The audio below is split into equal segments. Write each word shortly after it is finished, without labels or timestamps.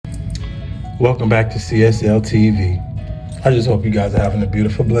Welcome back to CSL TV. I just hope you guys are having a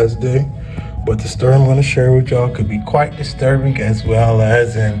beautiful, blessed day. But the story I'm going to share with y'all could be quite disturbing, as well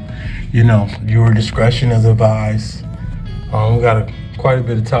as viewer discretion is advised. We got quite a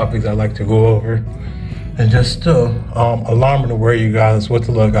bit of topics I'd like to go over, and just alarming to aware you guys what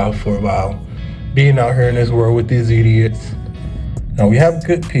to look out for about being out here in this world with these idiots. Now, we have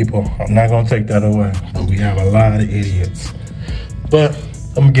good people. I'm not going to take that away, but we have a lot of idiots. But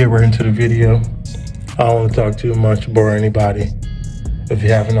I'm gonna get right into the video. I don't want to talk too much, bore anybody. If you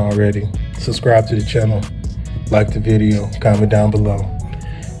haven't already, subscribe to the channel, like the video, comment down below,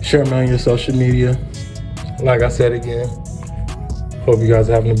 share me on your social media. Like I said again, hope you guys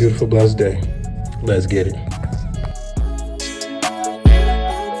are having a beautiful, blessed day. Let's get it.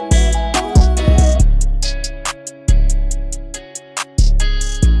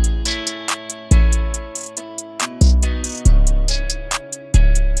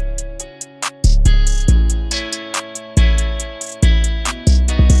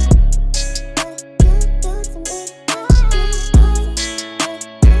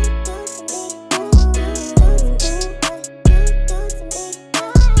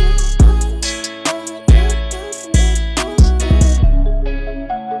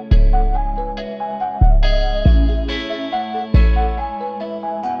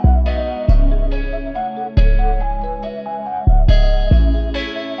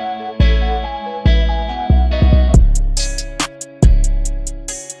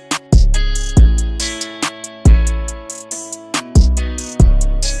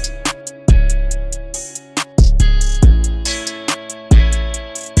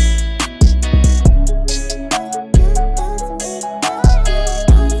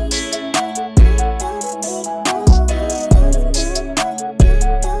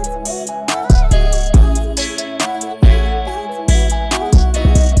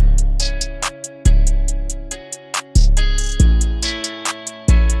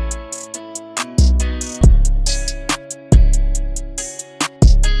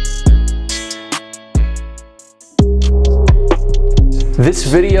 This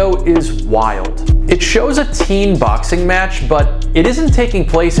video is wild. It shows a teen boxing match, but it isn't taking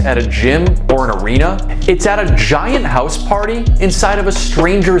place at a gym or an arena. It's at a giant house party inside of a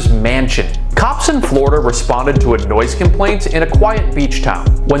stranger's mansion. Cops in Florida responded to a noise complaint in a quiet beach town.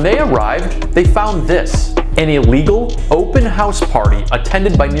 When they arrived, they found this: an illegal open house party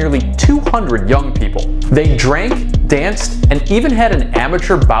attended by nearly 200 young people. They drank, danced, and even had an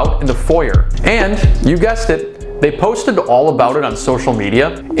amateur bout in the foyer. And, you guessed it, they posted all about it on social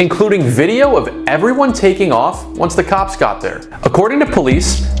media, including video of everyone taking off once the cops got there. According to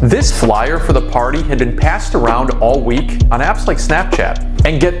police, this flyer for the party had been passed around all week on apps like Snapchat.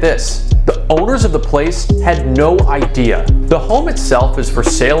 And get this, the owners of the place had no idea. The home itself is for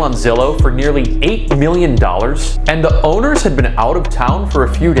sale on Zillow for nearly $8 million, and the owners had been out of town for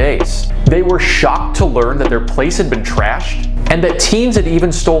a few days. They were shocked to learn that their place had been trashed, and that teens had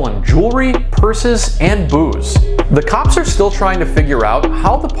even stolen jewelry, purses, and booze. The cops are still trying to figure out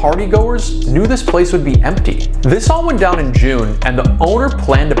how the partygoers knew this place would be empty. This all went down in June, and the owner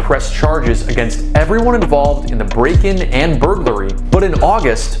planned to press charges against everyone involved in the break-in and burglary. But in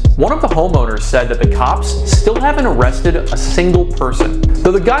August, one of the homeowners said that the cops still haven't arrested a single person.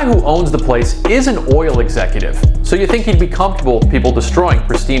 Though the guy who owns the place is an oil executive, so you think he'd be comfortable with people destroying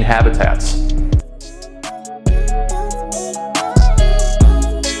pristine habitats.